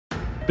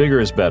Bigger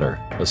is better,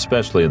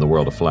 especially in the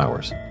world of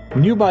flowers.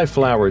 When you buy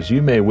flowers,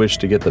 you may wish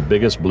to get the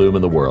biggest bloom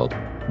in the world.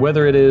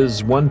 Whether it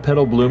is one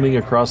petal blooming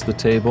across the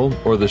table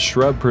or the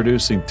shrub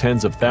producing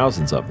tens of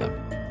thousands of them.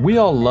 We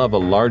all love a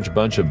large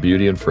bunch of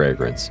beauty and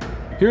fragrance.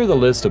 Here are the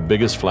list of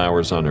biggest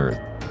flowers on Earth.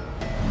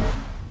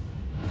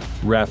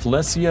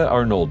 Rafflesia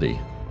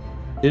arnoldi.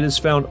 It is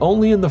found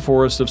only in the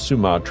forests of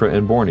Sumatra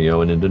and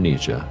Borneo in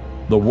Indonesia.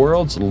 The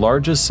world's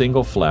largest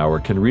single flower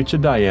can reach a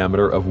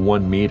diameter of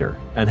 1 meter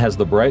and has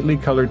the brightly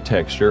colored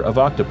texture of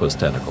octopus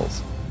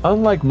tentacles.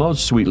 Unlike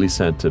most sweetly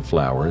scented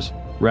flowers,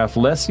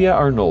 Rafflesia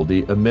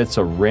arnoldi emits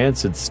a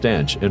rancid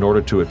stench in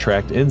order to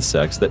attract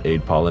insects that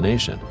aid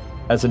pollination.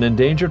 As an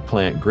endangered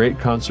plant, great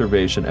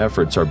conservation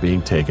efforts are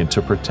being taken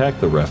to protect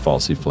the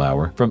Rafflesia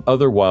flower from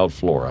other wild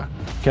flora.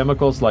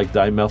 Chemicals like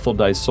dimethyl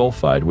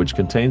disulfide, which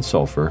contain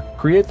sulfur,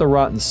 create the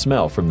rotten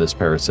smell from this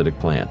parasitic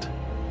plant.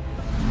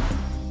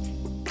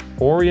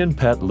 Orion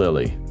pet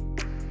lily.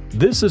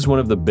 This is one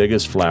of the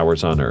biggest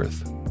flowers on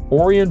Earth.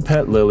 Orion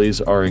pet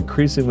lilies are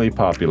increasingly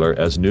popular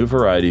as new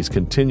varieties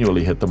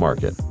continually hit the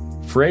market.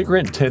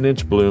 Fragrant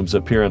 10-inch blooms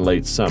appear in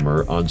late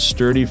summer on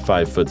sturdy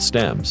 5-foot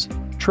stems.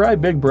 Try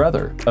Big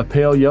Brother, a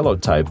pale yellow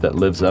type that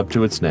lives up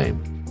to its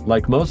name.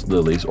 Like most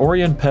lilies,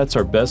 Orion pets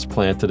are best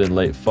planted in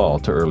late fall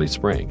to early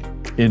spring.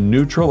 In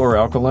neutral or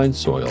alkaline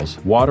soils,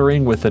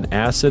 watering with an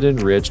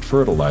acid-enriched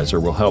fertilizer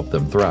will help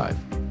them thrive.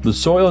 The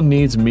soil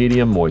needs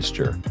medium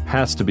moisture,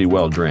 has to be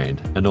well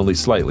drained, and only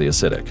slightly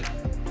acidic.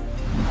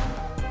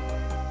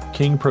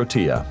 King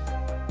Protea.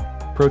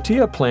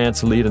 Protea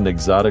plants lead an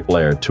exotic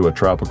layer to a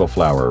tropical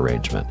flower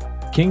arrangement.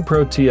 King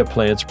Protea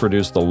plants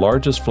produce the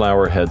largest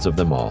flower heads of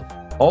them all.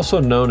 Also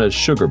known as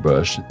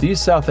sugarbush, these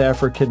South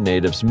African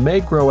natives may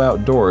grow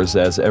outdoors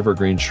as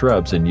evergreen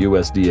shrubs in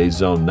USDA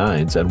Zone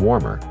 9s and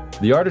warmer.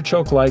 The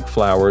artichoke-like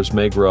flowers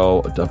may grow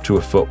up to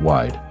a foot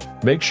wide.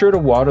 Make sure to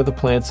water the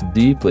plants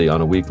deeply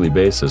on a weekly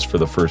basis for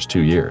the first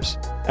 2 years.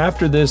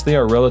 After this, they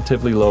are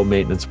relatively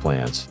low-maintenance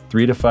plants.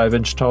 3 to 5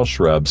 inch tall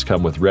shrubs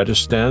come with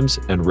reddish stems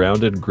and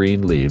rounded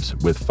green leaves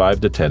with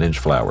 5 to 10 inch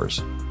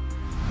flowers.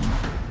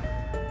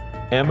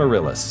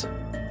 Amaryllis.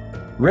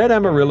 Red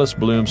amaryllis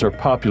blooms are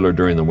popular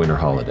during the winter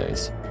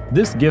holidays.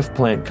 This gift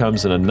plant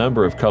comes in a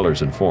number of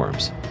colors and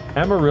forms.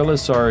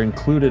 Amaryllis are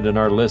included in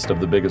our list of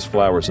the biggest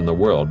flowers in the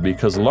world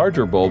because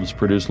larger bulbs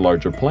produce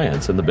larger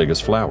plants and the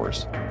biggest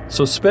flowers.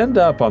 So spend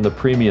up on the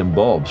premium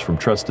bulbs from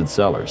trusted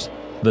sellers.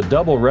 The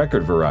double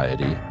record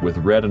variety, with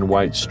red and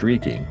white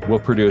streaking, will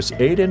produce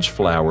 8-inch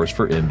flowers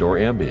for indoor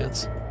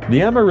ambience.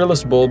 The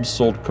amaryllis bulbs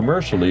sold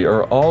commercially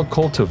are all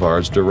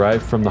cultivars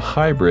derived from the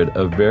hybrid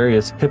of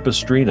various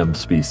Hippostrenum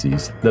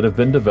species that have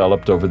been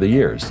developed over the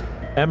years.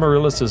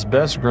 Amaryllis is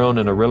best grown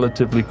in a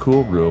relatively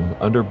cool room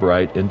under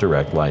bright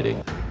indirect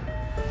lighting.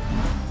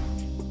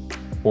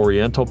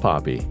 Oriental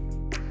poppy.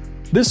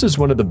 This is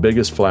one of the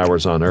biggest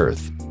flowers on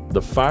Earth.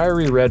 The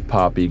fiery red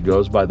poppy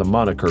goes by the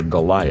moniker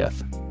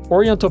Goliath.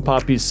 Oriental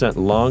poppies sent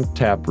long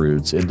tap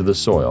roots into the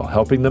soil,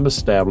 helping them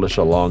establish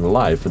a long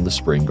life in the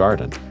spring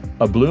garden.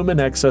 A bloom in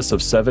excess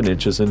of 7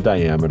 inches in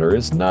diameter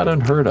is not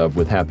unheard of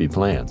with happy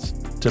plants.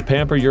 To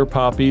pamper your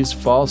poppies,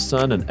 fall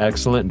sun and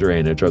excellent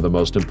drainage are the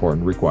most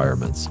important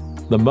requirements.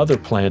 The mother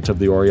plant of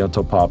the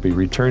Oriental poppy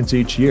returns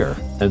each year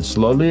and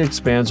slowly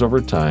expands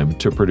over time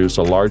to produce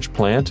a large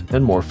plant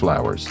and more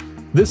flowers.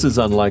 This is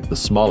unlike the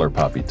smaller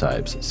poppy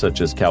types,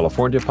 such as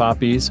California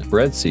poppies,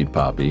 breadseed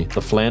poppy,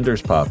 the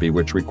Flanders poppy,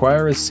 which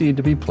require a seed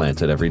to be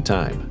planted every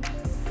time.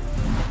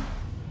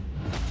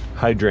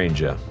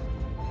 Hydrangea.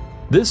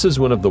 This is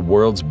one of the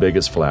world's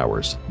biggest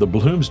flowers. The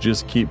blooms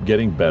just keep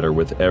getting better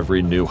with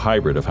every new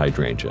hybrid of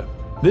hydrangea.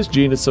 This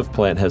genus of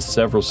plant has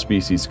several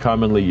species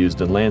commonly used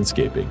in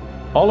landscaping,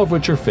 all of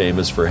which are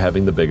famous for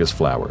having the biggest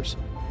flowers.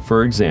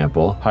 For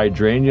example,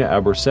 Hydrangea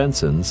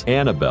arborescens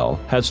Annabelle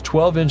has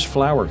 12-inch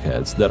flower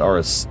heads that are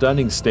a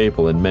stunning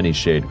staple in many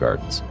shade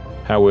gardens.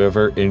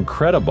 However,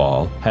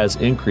 Incrediball has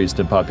increased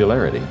in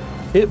popularity.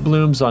 It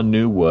blooms on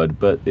new wood,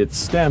 but its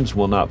stems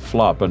will not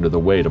flop under the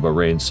weight of a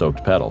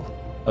rain-soaked petal.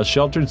 A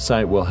sheltered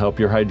site will help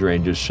your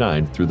hydrangeas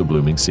shine through the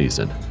blooming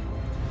season.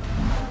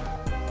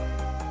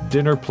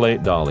 Dinner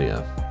plate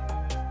dahlia.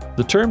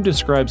 The term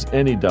describes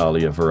any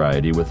dahlia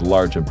variety with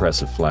large,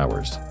 impressive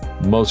flowers.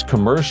 Most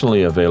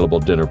commercially available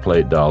dinner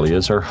plate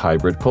dahlias are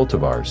hybrid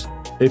cultivars.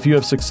 If you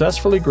have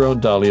successfully grown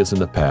dahlias in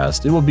the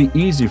past, it will be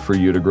easy for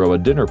you to grow a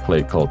dinner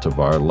plate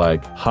cultivar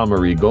like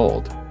Hamari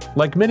Gold.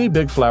 Like many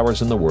big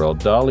flowers in the world,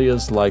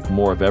 dahlias like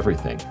more of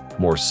everything.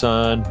 More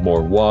sun,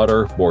 more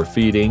water, more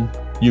feeding.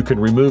 You can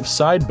remove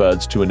side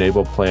buds to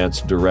enable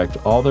plants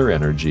direct all their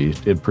energy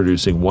in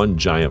producing one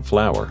giant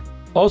flower.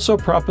 Also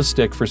prop a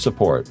stick for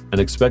support and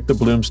expect the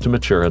blooms to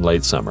mature in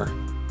late summer.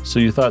 So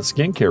you thought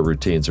skincare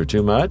routines are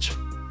too much?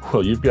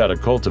 Well, you've got to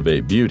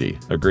cultivate beauty,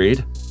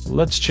 agreed?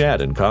 Let's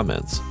chat in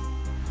comments.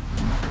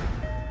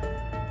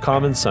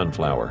 Common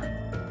sunflower.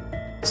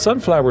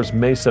 Sunflowers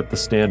may set the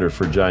standard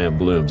for giant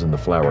blooms in the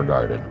flower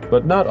garden,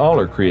 but not all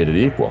are created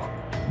equal.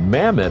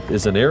 Mammoth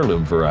is an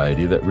heirloom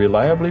variety that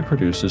reliably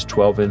produces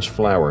 12-inch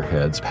flower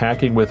heads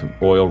packing with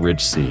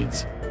oil-rich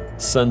seeds.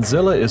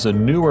 Sunzilla is a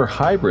newer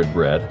hybrid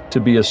bred to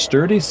be a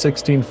sturdy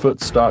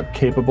 16-foot stalk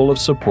capable of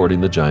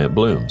supporting the giant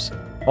blooms.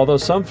 Although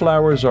some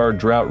flowers are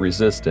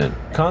drought-resistant,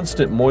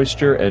 constant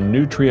moisture and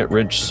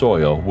nutrient-rich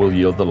soil will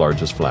yield the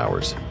largest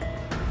flowers.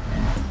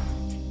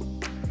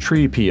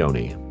 Tree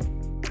peony.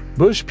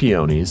 Bush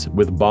peonies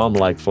with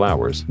balm-like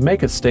flowers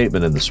make a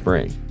statement in the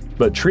spring,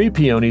 but tree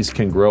peonies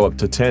can grow up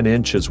to 10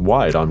 inches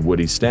wide on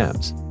woody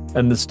stems,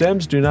 and the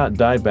stems do not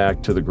die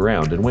back to the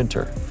ground in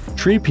winter.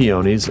 Tree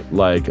peonies,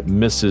 like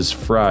Mrs.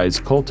 Fry's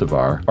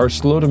cultivar, are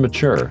slow to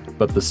mature,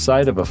 but the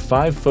sight of a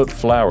 5-foot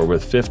flower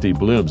with 50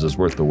 blooms is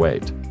worth the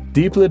wait.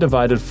 Deeply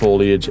divided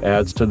foliage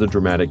adds to the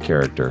dramatic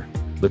character.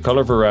 The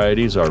color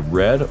varieties are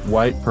red,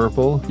 white,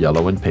 purple,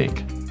 yellow, and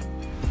pink.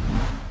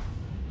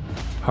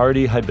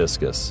 Hardy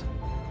hibiscus.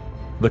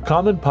 The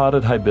common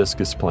potted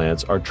hibiscus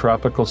plants are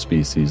tropical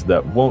species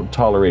that won't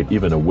tolerate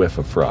even a whiff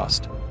of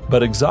frost.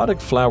 But exotic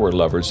flower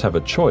lovers have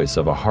a choice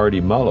of a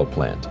hardy mallow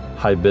plant,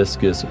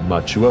 Hibiscus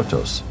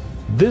machuotus.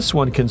 This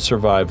one can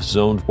survive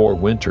Zone 4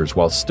 winters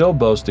while still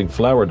boasting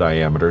flower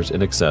diameters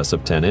in excess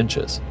of 10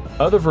 inches.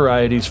 Other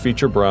varieties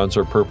feature bronze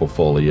or purple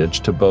foliage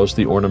to boast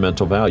the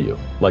ornamental value,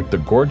 like the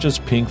gorgeous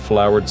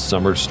pink-flowered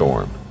summer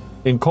storm.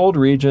 In cold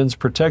regions,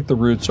 protect the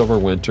roots over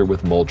winter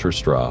with mulch or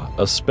straw,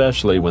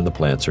 especially when the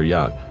plants are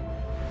young.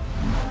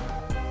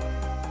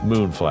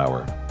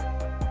 Moonflower.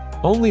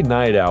 Only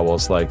night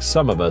owls like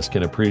some of us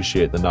can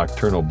appreciate the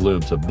nocturnal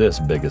blooms of this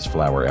biggest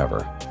flower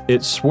ever.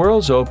 It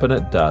swirls open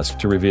at dusk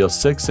to reveal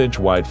 6-inch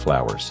wide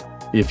flowers.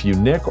 If you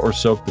nick or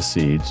soak the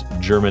seeds,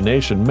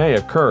 germination may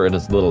occur in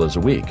as little as a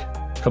week.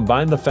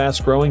 Combine the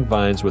fast-growing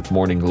vines with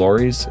morning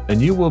glories,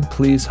 and you will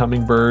please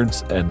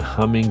hummingbirds and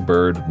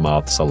hummingbird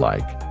moths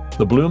alike.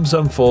 The blooms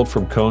unfold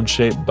from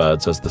cone-shaped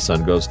buds as the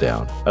sun goes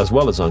down, as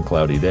well as on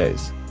cloudy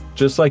days.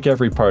 Just like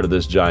every part of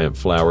this giant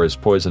flower is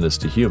poisonous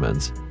to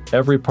humans,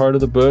 every part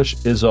of the bush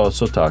is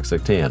also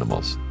toxic to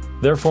animals.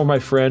 Therefore, my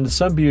friend,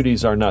 some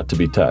beauties are not to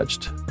be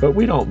touched, but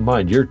we don't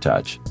mind your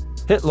touch.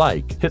 Hit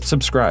like, hit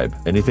subscribe,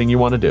 anything you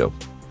want to do.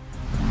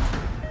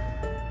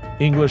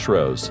 English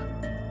rose.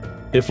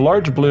 If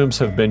large blooms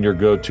have been your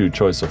go-to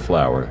choice of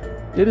flower,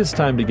 it is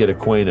time to get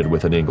acquainted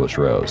with an English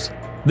rose.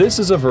 This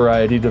is a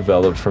variety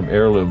developed from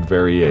heirloom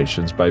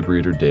variations by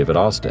breeder David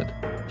Austin.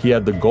 He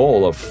had the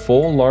goal of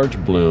full large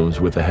blooms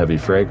with a heavy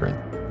fragrance.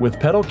 With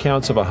petal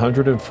counts of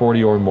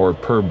 140 or more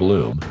per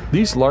bloom,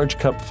 these large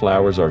cup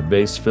flowers are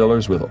vase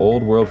fillers with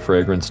old-world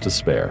fragrance to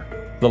spare.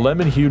 The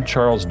lemon-hued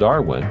Charles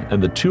Darwin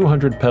and the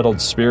 200-petaled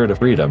Spirit of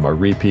Freedom are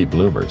repeat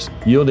bloomers,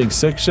 yielding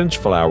 6-inch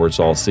flowers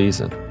all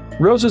season.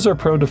 Roses are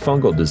prone to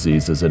fungal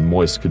diseases in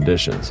moist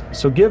conditions,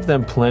 so give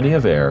them plenty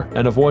of air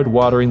and avoid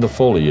watering the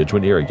foliage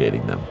when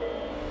irrigating them.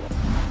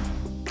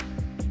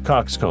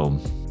 Coxcomb.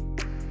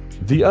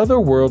 The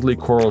otherworldly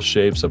coral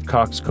shapes of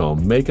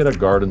coxcomb make it a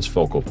garden's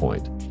focal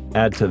point.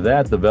 Add to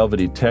that the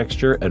velvety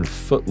texture and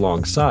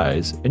foot-long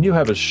size, and you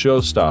have a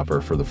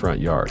showstopper for the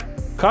front yard.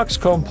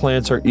 Coxcomb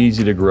plants are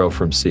easy to grow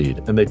from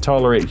seed, and they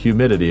tolerate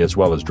humidity as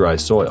well as dry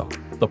soil.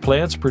 The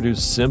plants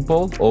produce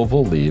simple,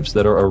 oval leaves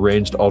that are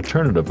arranged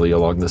alternatively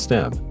along the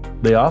stem.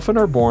 They often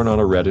are borne on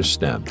a reddish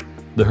stem.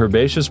 The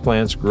herbaceous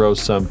plants grow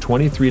some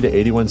 23 to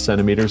 81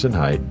 centimeters in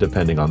height,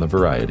 depending on the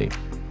variety.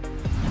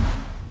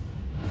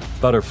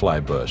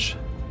 Butterfly bush.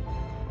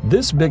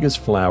 This biggest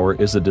flower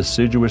is a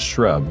deciduous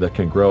shrub that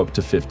can grow up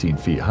to 15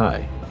 feet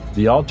high.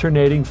 The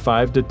alternating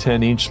 5 to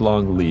 10 inch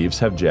long leaves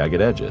have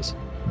jagged edges.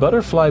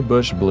 Butterfly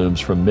bush blooms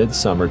from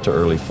midsummer to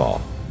early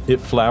fall.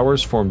 Its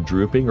flowers form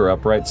drooping or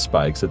upright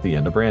spikes at the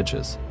end of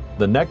branches.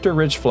 The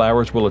nectar-rich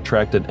flowers will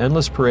attract an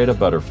endless parade of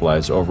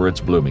butterflies over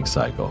its blooming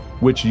cycle,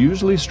 which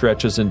usually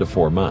stretches into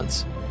 4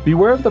 months.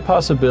 Beware of the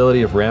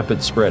possibility of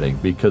rampant spreading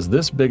because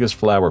this biggest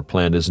flower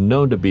plant is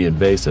known to be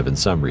invasive in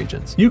some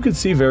regions. You can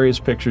see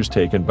various pictures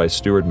taken by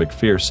Stuart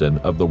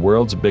McPherson of the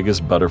world's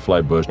biggest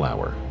butterfly bush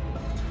flower.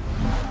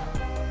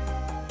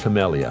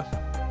 Camellia.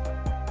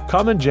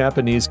 Common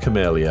Japanese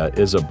camellia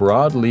is a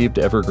broad-leaved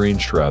evergreen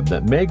shrub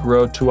that may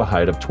grow to a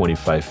height of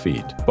 25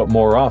 feet, but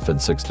more often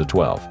 6 to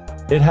 12.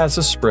 It has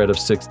a spread of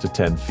 6 to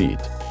 10 feet.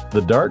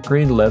 The dark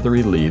green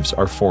leathery leaves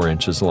are 4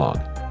 inches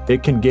long.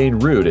 It can gain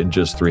root in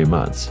just 3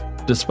 months.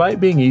 Despite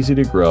being easy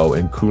to grow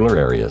in cooler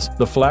areas,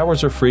 the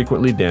flowers are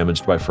frequently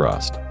damaged by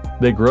frost.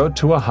 They grow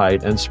to a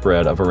height and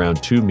spread of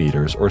around 2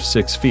 meters or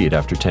 6 feet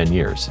after 10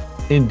 years.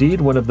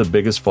 Indeed, one of the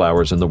biggest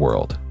flowers in the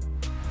world.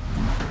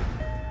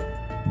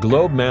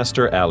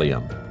 Globemaster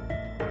allium.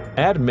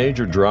 Add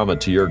major drama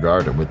to your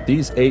garden with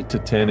these 8 to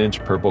 10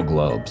 inch purple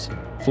globes.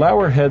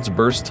 Flower heads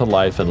burst to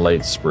life in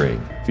late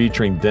spring,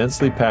 featuring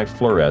densely packed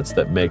florets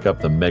that make up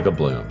the mega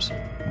blooms.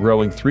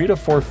 Growing 3 to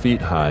 4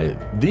 feet high,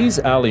 these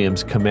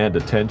alliums command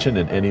attention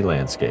in any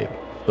landscape.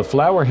 The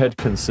flower head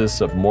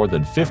consists of more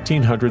than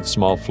 1,500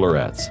 small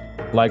florets.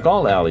 Like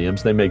all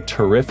alliums, they make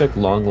terrific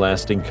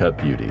long-lasting cut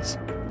beauties.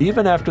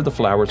 Even after the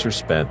flowers are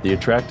spent, the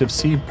attractive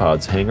seed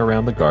pods hang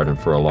around the garden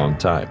for a long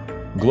time.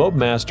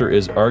 Globemaster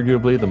is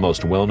arguably the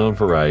most well-known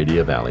variety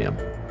of allium.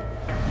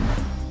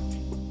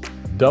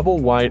 Double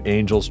white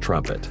angel's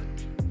trumpet.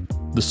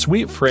 The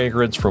sweet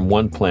fragrance from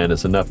one plant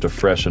is enough to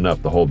freshen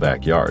up the whole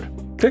backyard.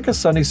 Pick a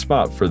sunny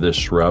spot for this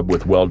shrub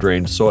with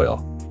well-drained soil.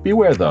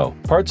 Beware though,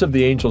 parts of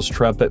the angel's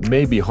trumpet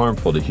may be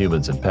harmful to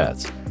humans and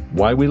pets.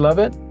 Why we love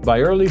it?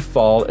 By early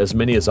fall, as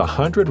many as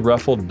 100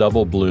 ruffled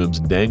double blooms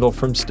dangle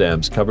from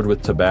stems covered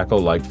with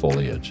tobacco-like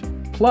foliage.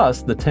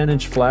 Plus, the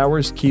 10-inch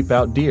flowers keep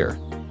out deer.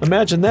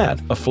 Imagine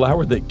that, a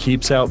flower that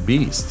keeps out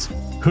beasts.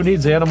 Who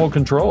needs animal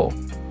control?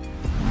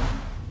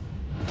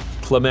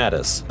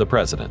 Clematis, the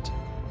president.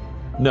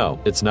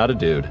 No, it's not a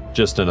dude,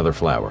 just another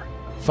flower.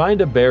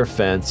 Find a bare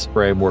fence,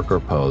 framework, or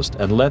post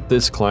and let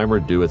this climber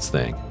do its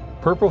thing.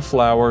 Purple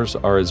flowers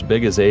are as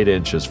big as 8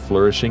 inches,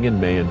 flourishing in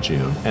May and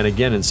June, and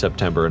again in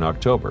September and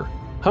October.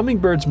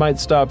 Hummingbirds might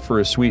stop for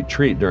a sweet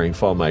treat during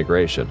fall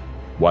migration.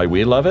 Why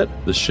we love it?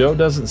 The show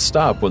doesn't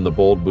stop when the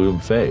bold bloom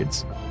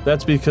fades.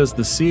 That's because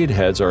the seed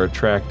heads are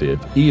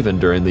attractive even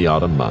during the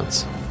autumn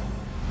months.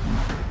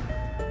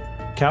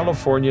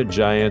 California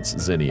Giants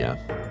Zinnia.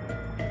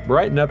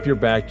 Brighten up your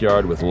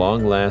backyard with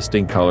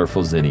long-lasting,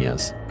 colorful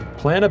zinnias.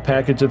 Plant a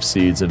package of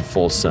seeds in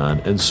full sun,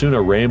 and soon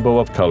a rainbow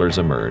of colors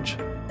emerge.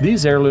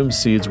 These heirloom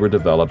seeds were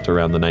developed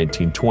around the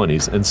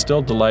 1920s and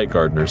still delight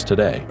gardeners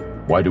today.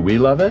 Why do we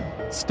love it?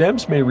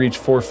 Stems may reach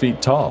 4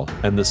 feet tall,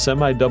 and the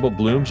semi-double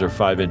blooms are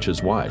 5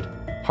 inches wide.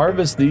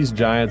 Harvest these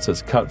giants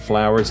as cut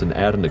flowers and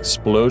add an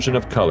explosion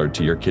of color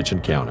to your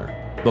kitchen counter.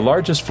 The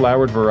largest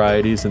flowered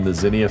varieties in the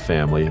zinnia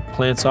family,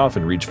 plants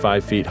often reach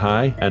 5 feet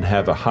high and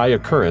have a high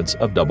occurrence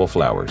of double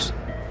flowers.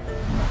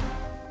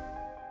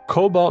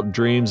 Cobalt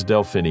Dreams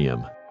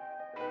Delphinium.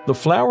 The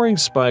flowering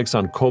spikes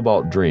on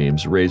cobalt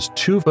dreams raise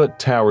 2-foot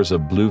towers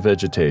of blue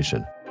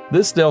vegetation.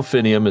 This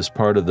delphinium is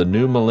part of the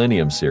New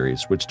Millennium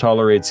series, which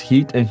tolerates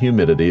heat and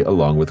humidity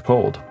along with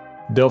cold.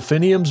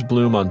 Delphiniums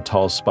bloom on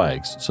tall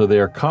spikes, so they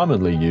are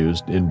commonly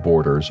used in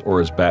borders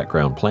or as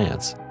background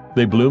plants.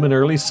 They bloom in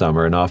early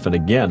summer and often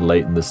again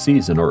late in the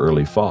season or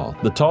early fall.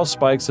 The tall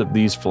spikes of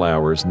these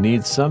flowers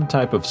need some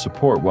type of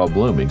support while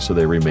blooming so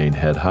they remain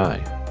head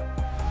high.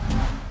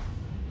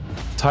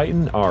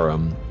 Titan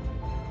Arum.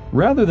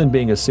 Rather than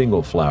being a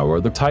single flower,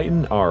 the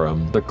Titan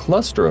Arum, the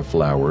cluster of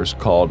flowers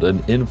called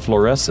an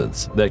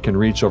inflorescence that can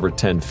reach over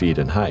 10 feet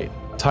in height.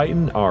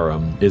 Titan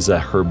Arum is a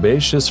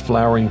herbaceous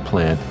flowering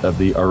plant of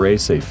the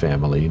Arborescens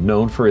family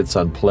known for its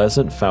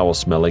unpleasant,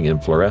 foul-smelling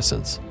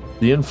inflorescence.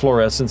 The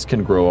inflorescence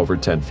can grow over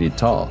 10 feet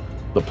tall.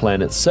 The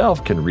plant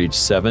itself can reach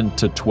 7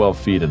 to 12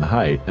 feet in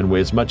height and weigh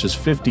as much as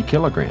 50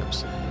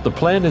 kilograms. The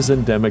plant is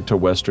endemic to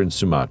western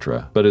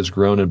Sumatra, but is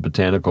grown in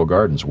botanical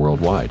gardens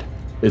worldwide.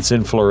 Its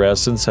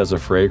inflorescence has a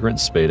fragrant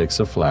spadix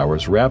of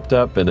flowers wrapped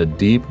up in a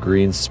deep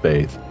green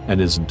spathe and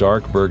is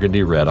dark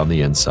burgundy red on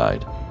the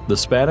inside. The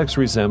spadix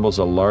resembles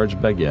a large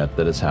baguette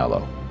that is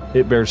hollow.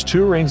 It bears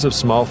 2 rings of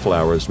small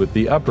flowers, with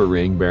the upper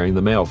ring bearing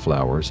the male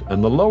flowers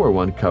and the lower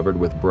one covered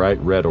with bright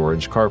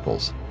red-orange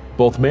carpels.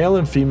 Both male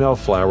and female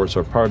flowers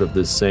are part of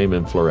this same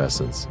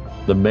inflorescence.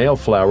 The male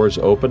flowers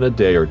open a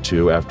day or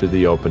 2 after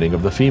the opening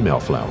of the female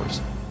flowers.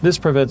 This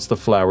prevents the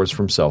flowers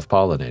from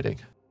self-pollinating.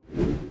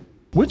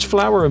 Which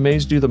flower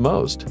amazed you the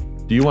most?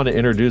 Do you want to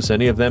introduce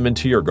any of them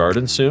into your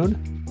garden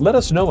soon? Let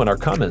us know in our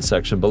comment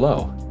section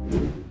below.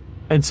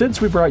 And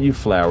since we brought you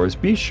flowers,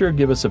 be sure to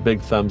give us a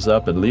big thumbs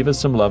up and leave us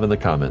some love in the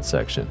comment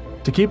section.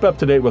 To keep up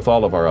to date with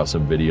all of our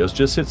awesome videos,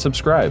 just hit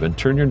subscribe and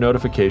turn your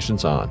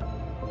notifications on.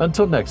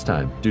 Until next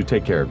time, do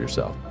take care of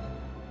yourself.